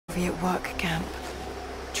Soviet work camp.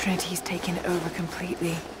 Trinity's taken it over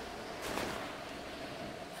completely.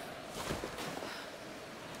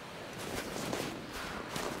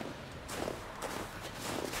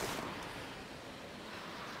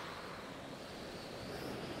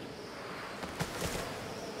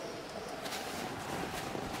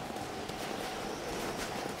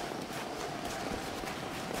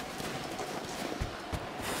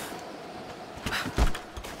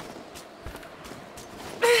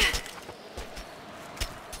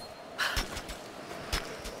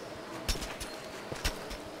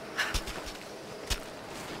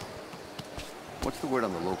 What's the word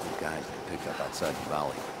on the local guys they picked up outside the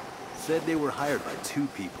valley? Said they were hired by 2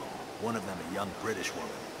 people, one of them a young British woman.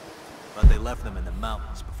 But they left them in the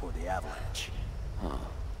mountains before the avalanche. Huh.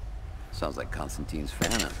 Sounds like Constantine's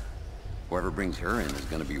Fana. Whoever brings her in is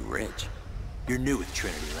gonna be rich. You're new with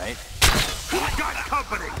Trinity, right? I got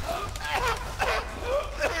company!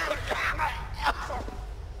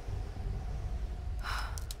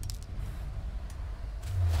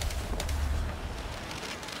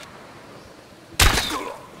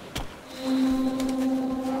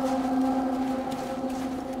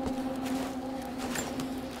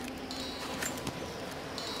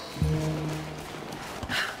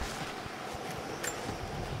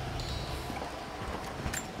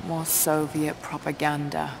 More Soviet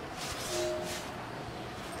propaganda.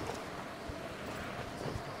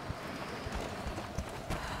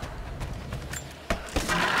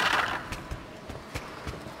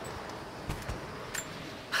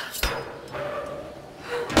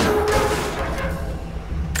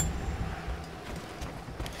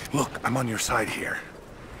 Look, I'm on your side here.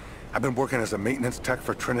 I've been working as a maintenance tech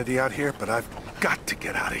for Trinity out here, but I've got to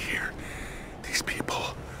get out of here. These people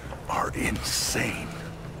are insane.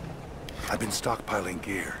 I've been stockpiling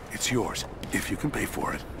gear. It's yours, if you can pay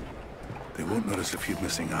for it. They won't notice a few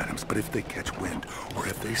missing items, but if they catch wind, or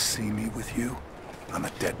if they see me with you, I'm a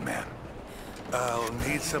dead man. I'll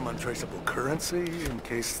need some untraceable currency in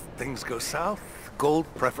case things go south. Gold,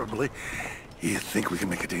 preferably. You think we can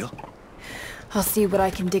make a deal? I'll see what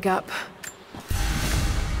I can dig up.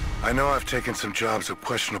 I know I've taken some jobs of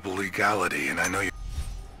questionable legality, and I know you...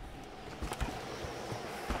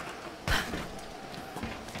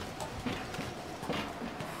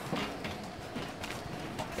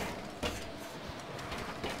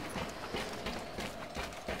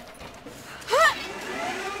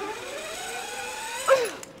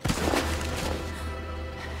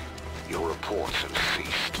 Your reports have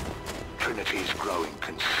ceased. Trinity's growing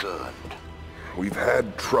concerned. We've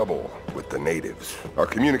had trouble with the natives. Our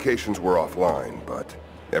communications were offline, but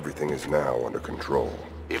everything is now under control.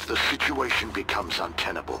 If the situation becomes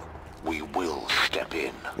untenable, we will step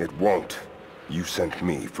in. It won't. You sent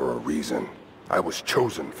me for a reason. I was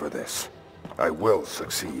chosen for this. I will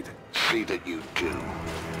succeed. See that you do.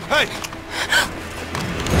 Hey!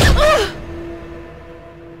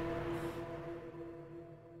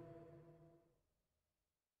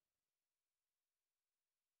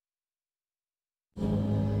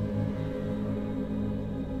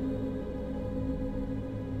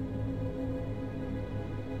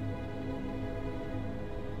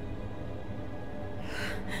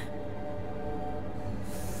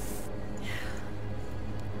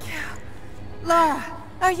 Lara,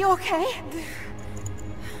 are you okay?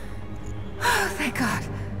 Oh, thank God.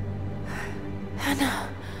 Anna,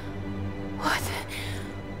 what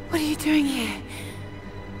are you doing here?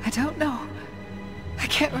 I don't know. I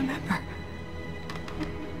can't remember.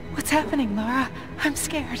 What's happening, Lara? I'm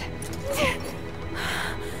scared.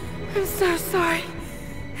 I'm so sorry.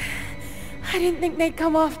 I didn't think they'd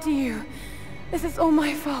come after you. This is all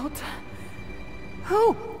my fault.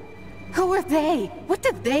 Who? Who are they? What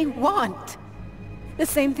did they want? The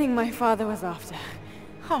same thing my father was after.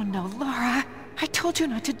 Oh no, Lara. I told you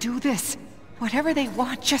not to do this. Whatever they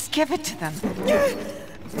want, just give it to them.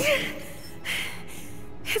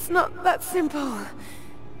 It's not that simple.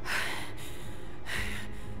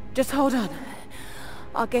 Just hold on.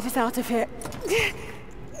 I'll get us out of here.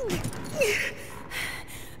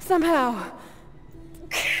 Somehow.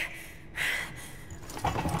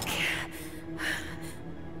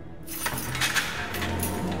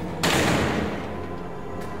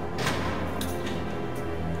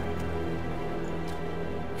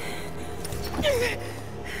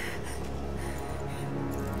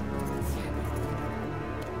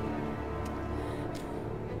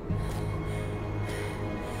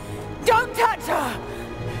 Don't touch her!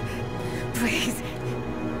 Please.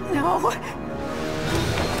 No.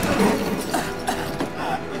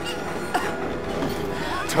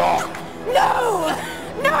 Talk! No!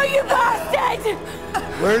 No, you bastard!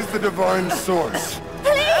 Where's the divine source?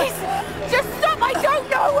 Please!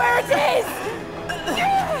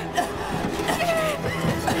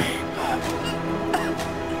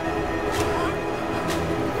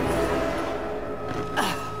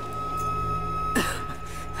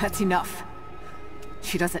 That's enough.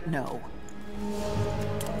 She doesn't know.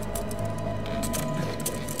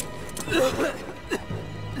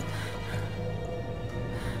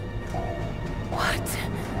 What?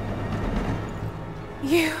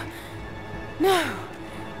 You... No.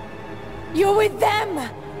 You're with them!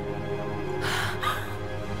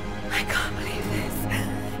 I can't believe this.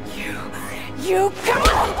 You come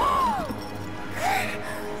on!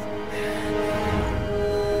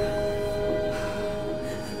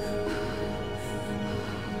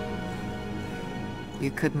 You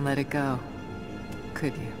couldn't let it go,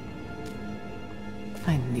 could you?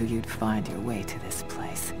 I knew you'd find your way to this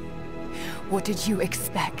place. What did you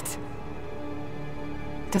expect?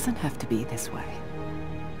 It doesn't have to be this way.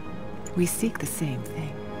 We seek the same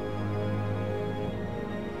thing.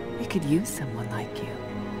 We could use someone like you.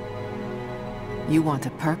 You want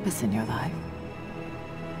a purpose in your life?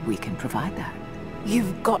 We can provide that.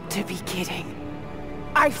 You've got to be kidding.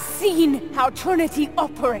 I've seen how Trinity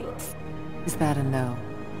operates. Is that a no?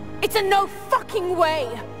 It's a no fucking way!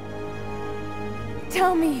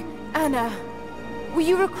 Tell me, Anna, were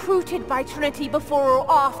you recruited by Trinity before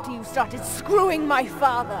or after you started screwing my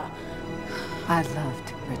father? I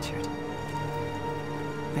loved Richard.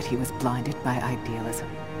 But he was blinded by idealism,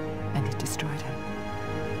 and it destroyed him.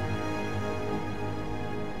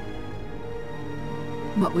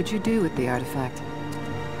 What would you do with the artifact?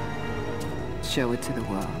 Show it to the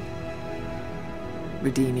world.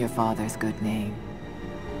 Redeem your father's good name.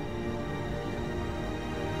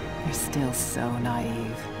 You're still so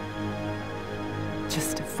naive.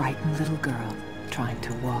 Just a frightened little girl trying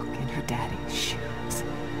to walk in her daddy's shoes.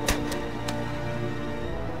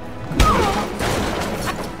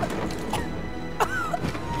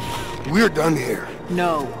 We're done here.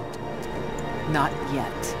 No. Not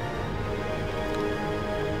yet.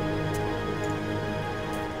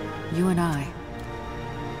 You and I,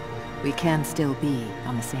 we can still be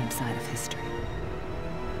on the same side of history.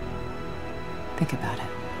 Think about it,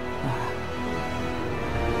 Laura.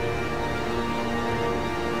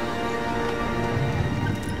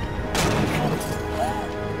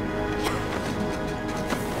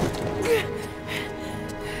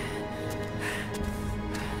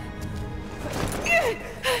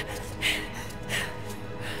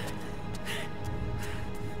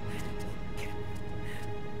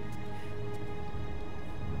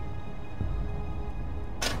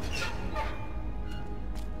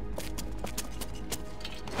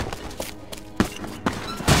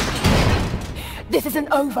 This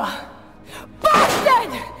isn't over!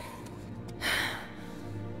 Bastard!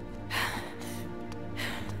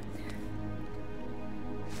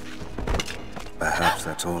 Perhaps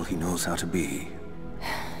that's all he knows how to be.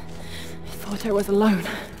 I thought I was alone.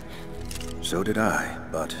 So did I,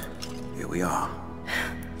 but here we are.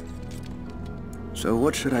 So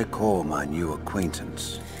what should I call my new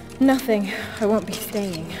acquaintance? Nothing. I won't be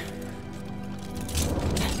staying.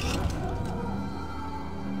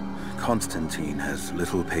 Constantine has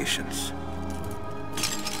little patience.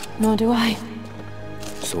 Nor do I.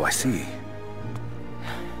 So I see.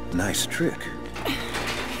 Nice trick.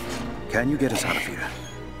 Can you get us out of here?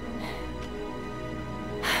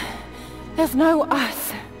 There's no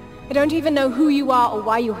us. I don't even know who you are or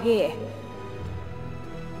why you're here.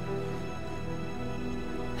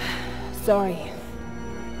 Sorry.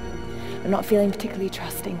 I'm not feeling particularly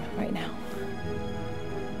trusting right now.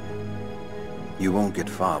 You won't get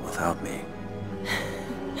far without me.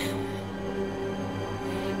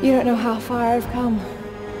 You don't know how far I've come.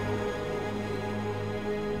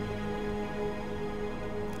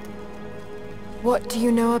 What do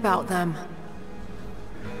you know about them?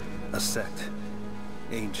 A sect.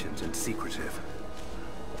 Ancient and secretive.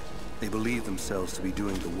 They believe themselves to be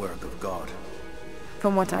doing the work of God.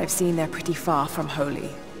 From what I've seen, they're pretty far from holy.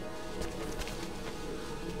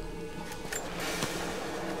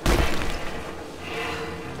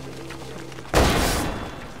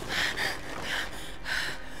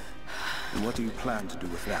 And what do you plan to do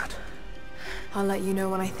with that? I'll let you know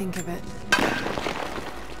when I think of it.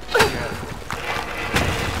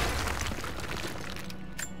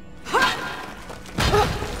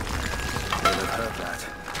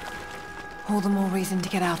 All the more reason to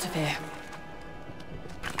get out of here.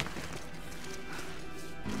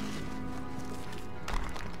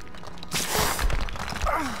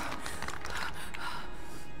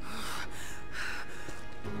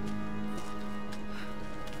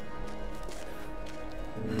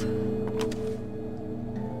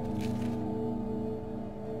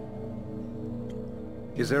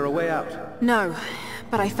 Is there a way out? No,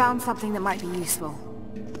 but I found something that might be useful.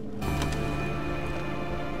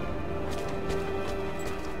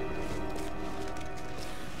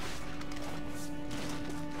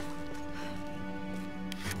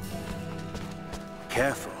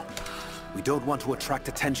 Careful. We don't want to attract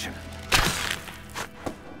attention.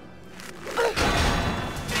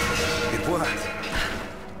 It worked.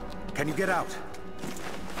 Can you get out?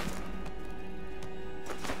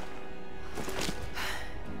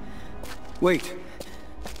 Wait.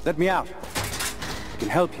 Let me out. I can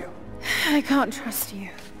help you. I can't trust you.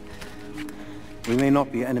 We may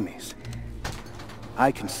not be enemies.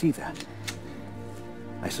 I can see that.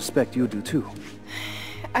 I suspect you do too.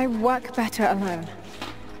 I work better alone.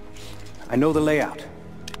 I know the layout.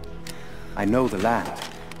 I know the land.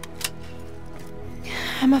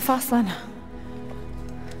 I'm a fast learner.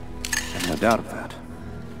 No doubt of that.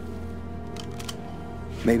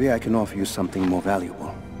 Maybe I can offer you something more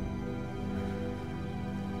valuable.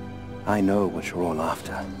 I know what you're all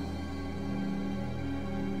after.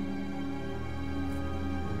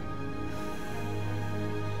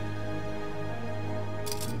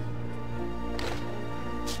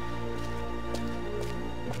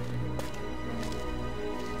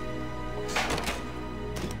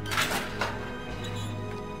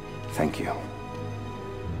 Thank you.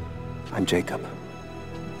 I'm Jacob.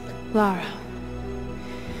 Lara.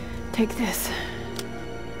 Take this.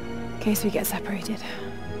 In case we get separated.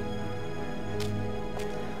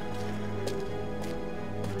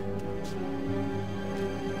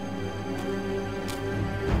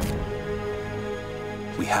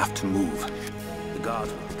 We have to move. The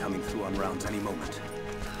guards will be coming through on rounds any moment.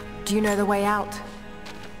 Do you know the way out?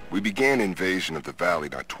 We began invasion of the valley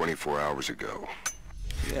not 24 hours ago.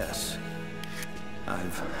 Yes.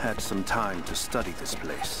 I've had some time to study this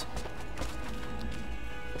place.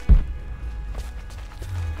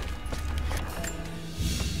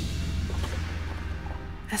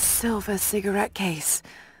 A silver cigarette case.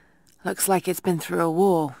 Looks like it's been through a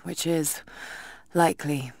war, which is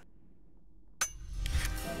likely.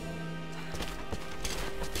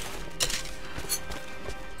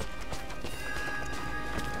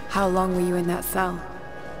 How long were you in that cell?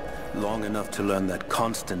 Long enough to learn that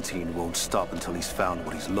Constantine won't stop until he's found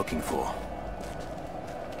what he's looking for.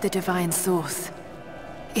 The divine source.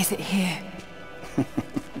 Is it here?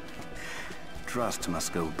 Trust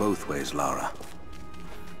must go both ways, Lara.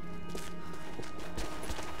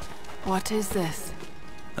 What is this?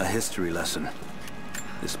 A history lesson.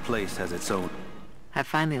 This place has its own I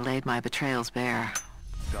finally laid my betrayals bare.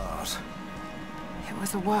 scars. It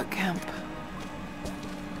was a work camp.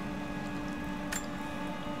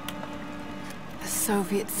 The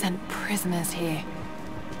Soviets sent prisoners here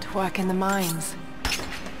to work in the mines.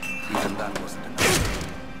 Even that wasn't enough.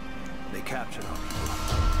 They captured our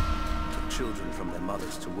people, took children from their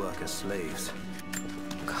mothers to work as slaves.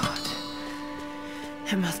 God,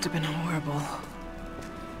 it must have been horrible.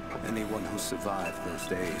 Anyone who survived those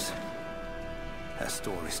days has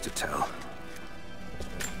stories to tell.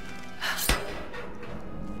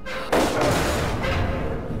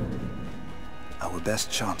 Our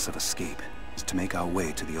best chance of escape is to make our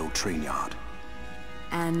way to the old train yard.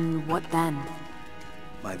 And what then?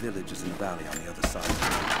 My village is in the valley on the other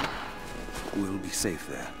side. We'll be safe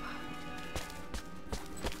there.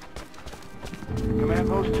 Command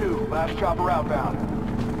Post 2, last chopper outbound.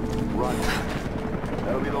 Run.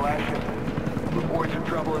 That'll be the last ship. Reports of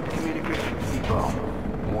trouble at the communications depot.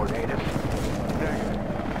 More natives? Negative.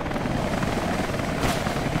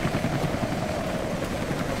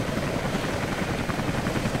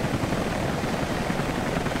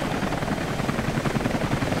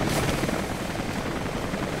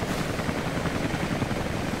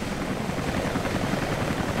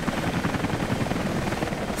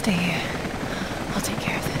 Stay here. I'll take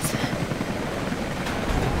care of this.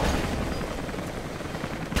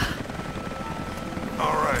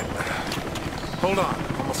 All right. Hold on.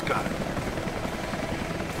 Almost got it.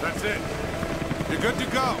 That's it. You're good to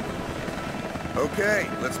go. Okay,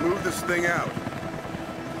 let's move this thing out.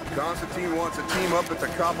 Constantine wants a team up at the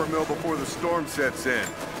copper mill before the storm sets in.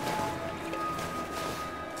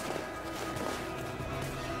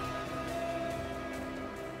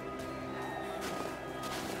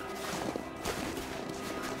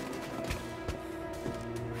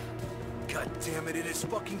 God damn it, it is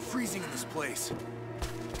fucking freezing in this place.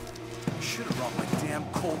 I should have brought my damn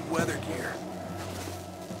cold weather gear.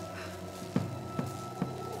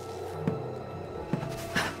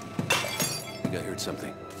 I think I heard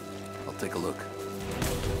something. I'll take a look.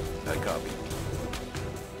 I copy.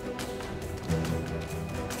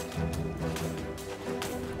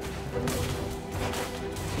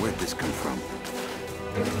 Where'd this come from?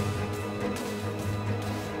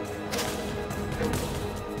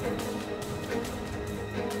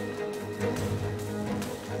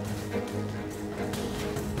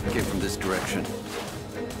 Came from this direction.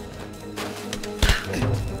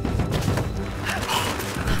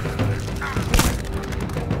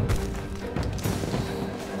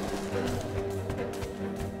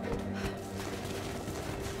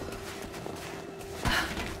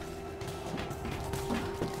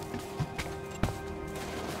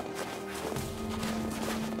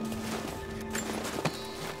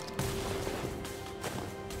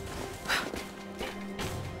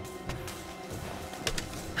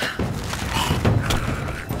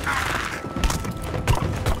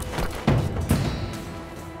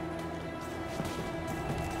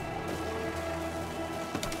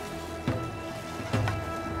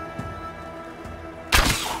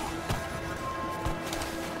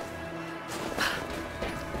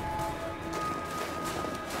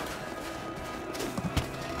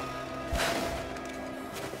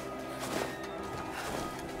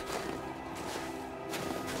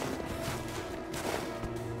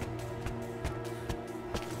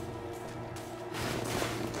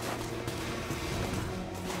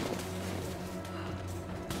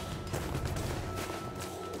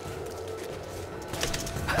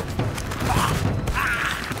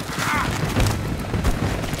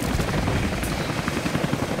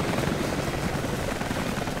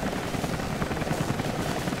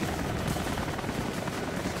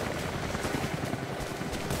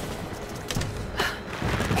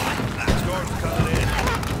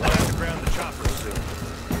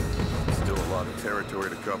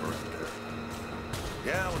 cover out there.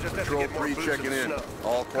 Yeah, we'll just Patrol have to get more 3 boots checking in the in. snow.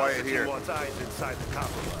 All quiet here. Wants eyes inside the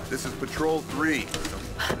copper line. This is Patrol 3. They found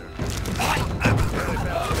some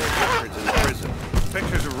old records in the prison.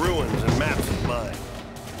 Pictures of ruins and maps of mine.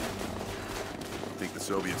 Think the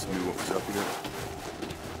Soviets knew what was up here?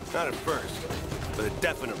 Not at first, but it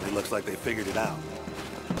definitely looks like they figured it out.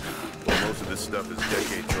 Well, most of this stuff is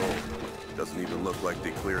decades old. Doesn't even look like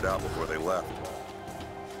they cleared out before they left.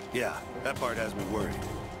 Yeah, that part has me worried.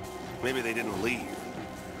 Maybe they didn't leave.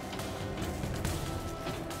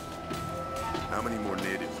 How many more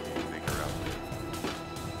natives do you think are out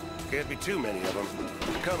there? Can't be too many of them.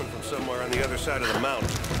 They're coming from somewhere on the other side of the mountain.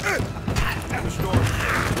 The storm,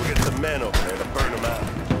 we'll get some men over there to burn them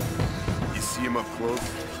out. You see him up close?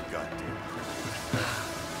 Goddamn.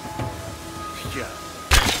 Yeah.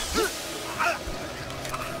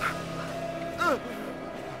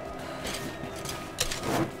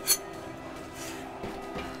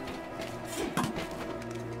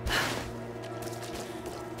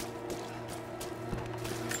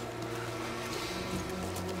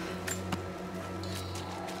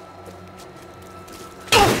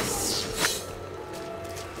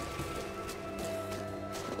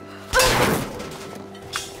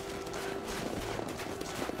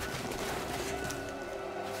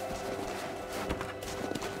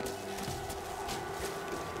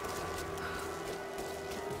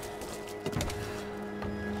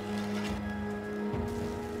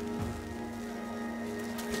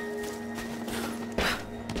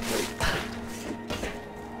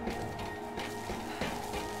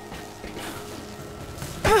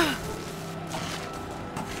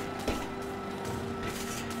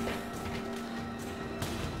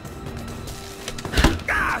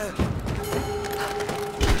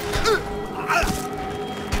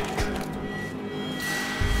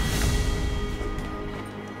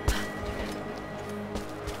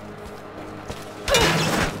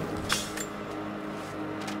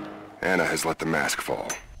 Anna has let the mask fall.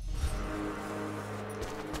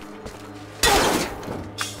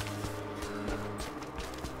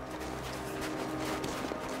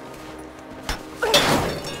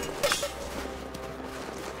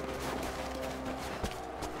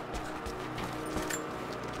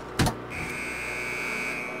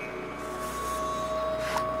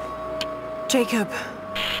 Jacob,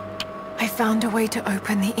 I found a way to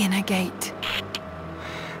open the inner gate.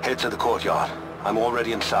 Head to the courtyard. I'm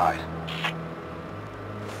already inside.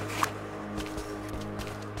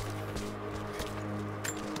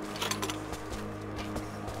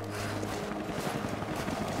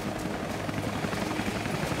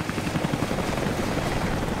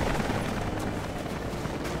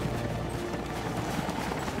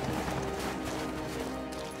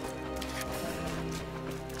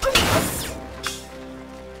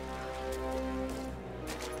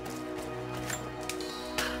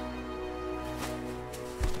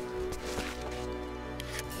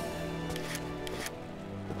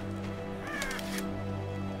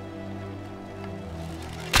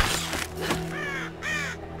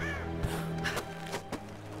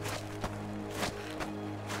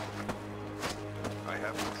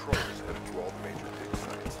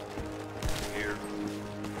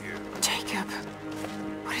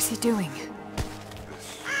 Doing?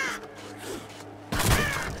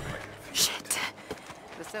 Shit.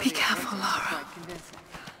 Be careful, Laura.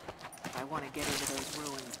 I want to get into those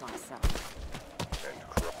ruins myself.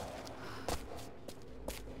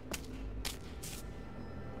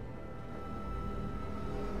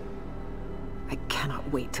 I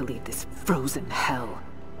cannot wait to leave this frozen hell.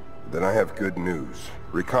 Then I have good news.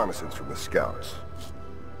 Reconnaissance from the scouts.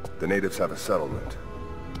 The natives have a settlement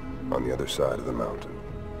on the other side of the mountain.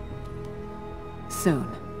 Soon,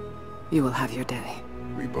 you will have your day.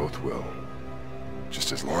 We both will.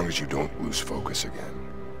 Just as long as you don't lose focus again.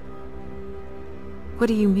 What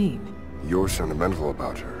do you mean? You're sentimental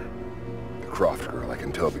about her. The Croft girl, I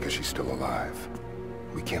can tell because she's still alive.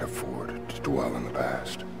 We can't afford to dwell in the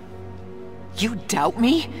past. You doubt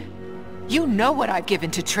me? You know what I've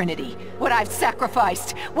given to Trinity, what I've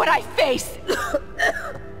sacrificed, what I face!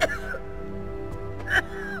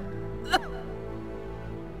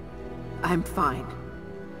 I'm fine.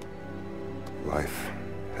 Life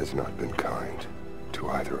has not been kind to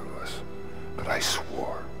either of us, but I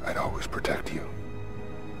swore I'd always protect you.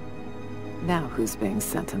 Now who's being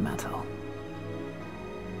sentimental?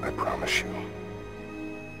 I promise you.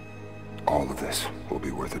 All of this will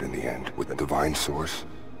be worth it in the end. With the divine source,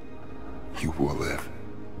 you will live.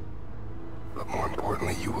 But more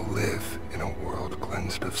importantly, you will live in a world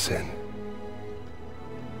cleansed of sin.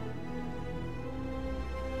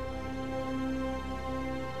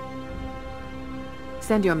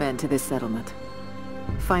 Send your men to this settlement.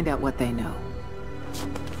 Find out what they know.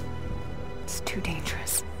 It's too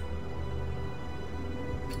dangerous.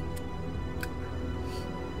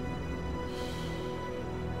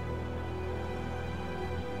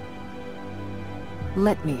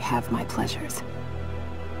 Let me have my pleasures.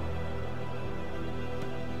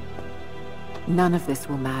 None of this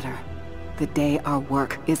will matter the day our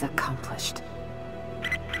work is accomplished.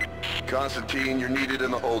 Constantine, you're needed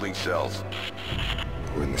in the holding cells.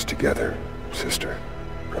 We're in this together, sister.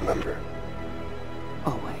 Remember.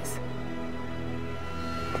 Always.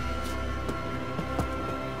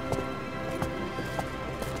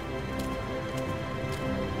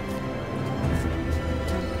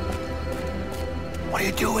 What are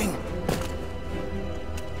you doing?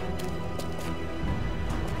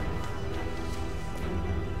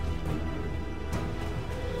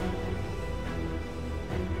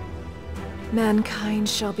 Mankind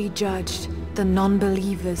shall be judged, the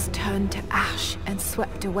non-believers turned to ash and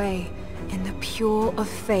swept away, and the pure of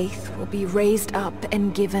faith will be raised up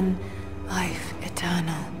and given life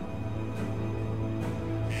eternal.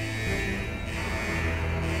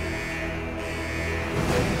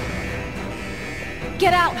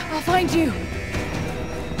 Get out! I'll find you!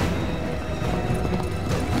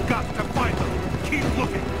 Got to find them! Keep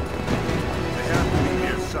looking! They have to be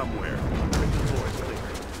here somewhere.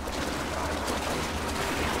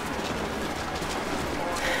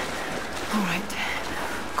 All right.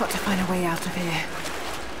 Got to find a way out of here.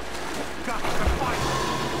 Got to find them!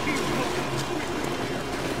 Keep looking!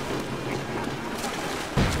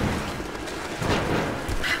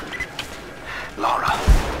 Lara,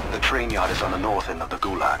 the train yard is on the north end of the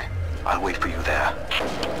Gulag. I'll wait for you there.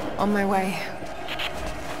 On my way.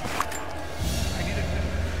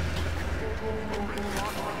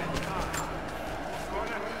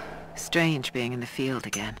 Strange being in the field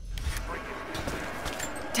again.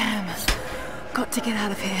 Damn. Got to get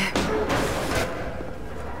out of here.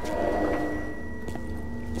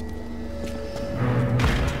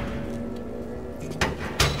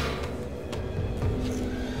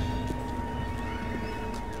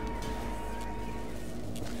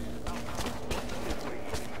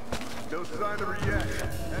 No sign of her yet.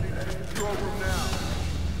 Heading to the control room now.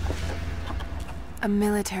 A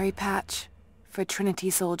military patch for Trinity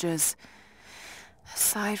soldiers.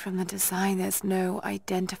 Aside from the design, there's no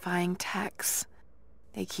identifying tags.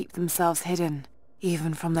 They keep themselves hidden,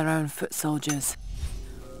 even from their own foot soldiers.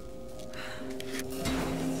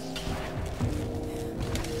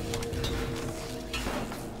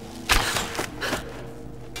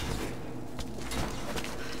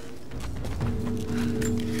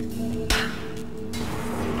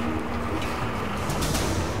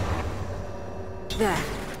 There.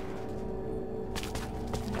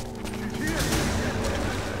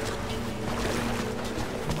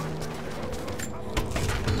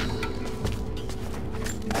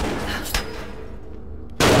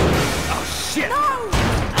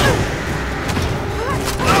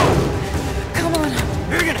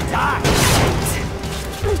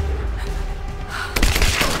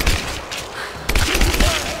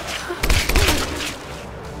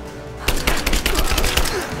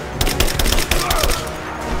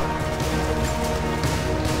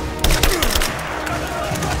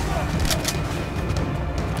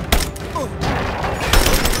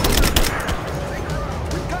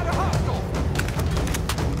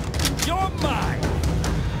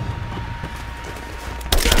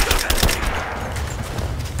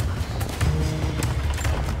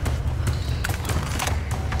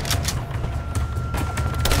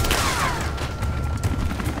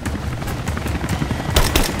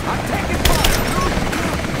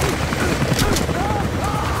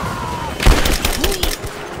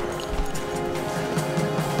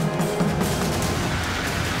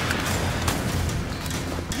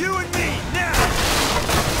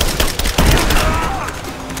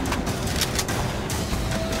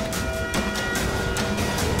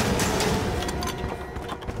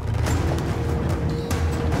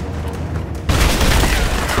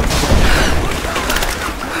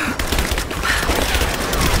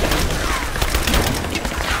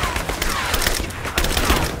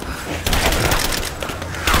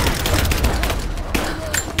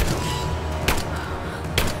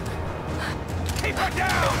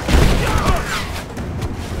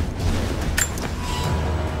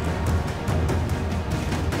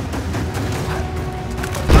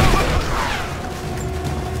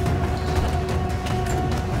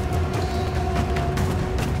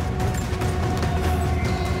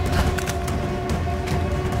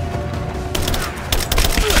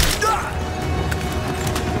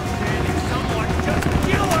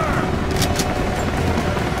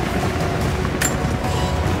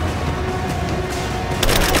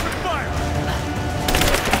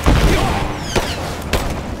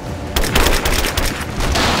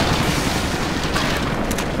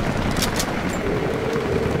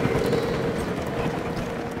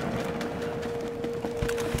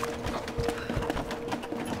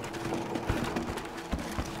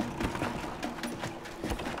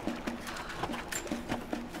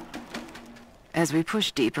 As we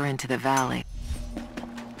push deeper into the valley...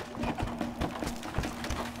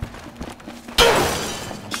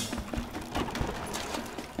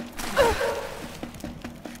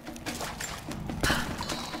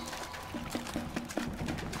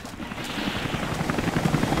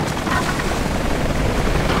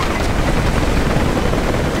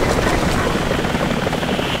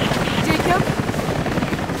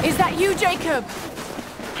 Jacob!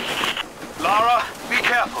 Lara, be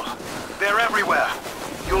careful. They're everywhere.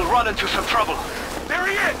 You'll run into some trouble. There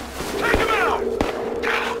he is! Take him out!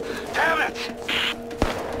 Damn it!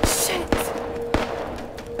 Shit!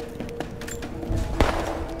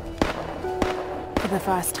 For the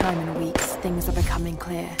first time in weeks, things are becoming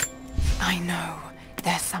clear. I know.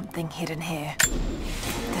 There's something hidden here.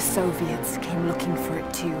 The Soviets came looking for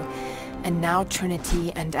it too. And now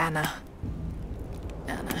Trinity and Anna.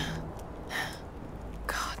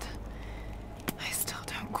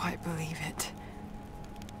 Quite believe it.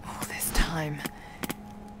 All this time,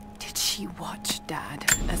 did she watch Dad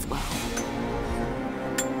as well?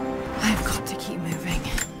 I've got to keep moving.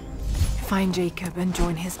 Find Jacob and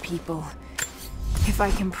join his people. If I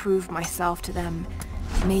can prove myself to them,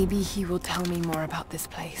 maybe he will tell me more about this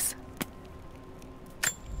place.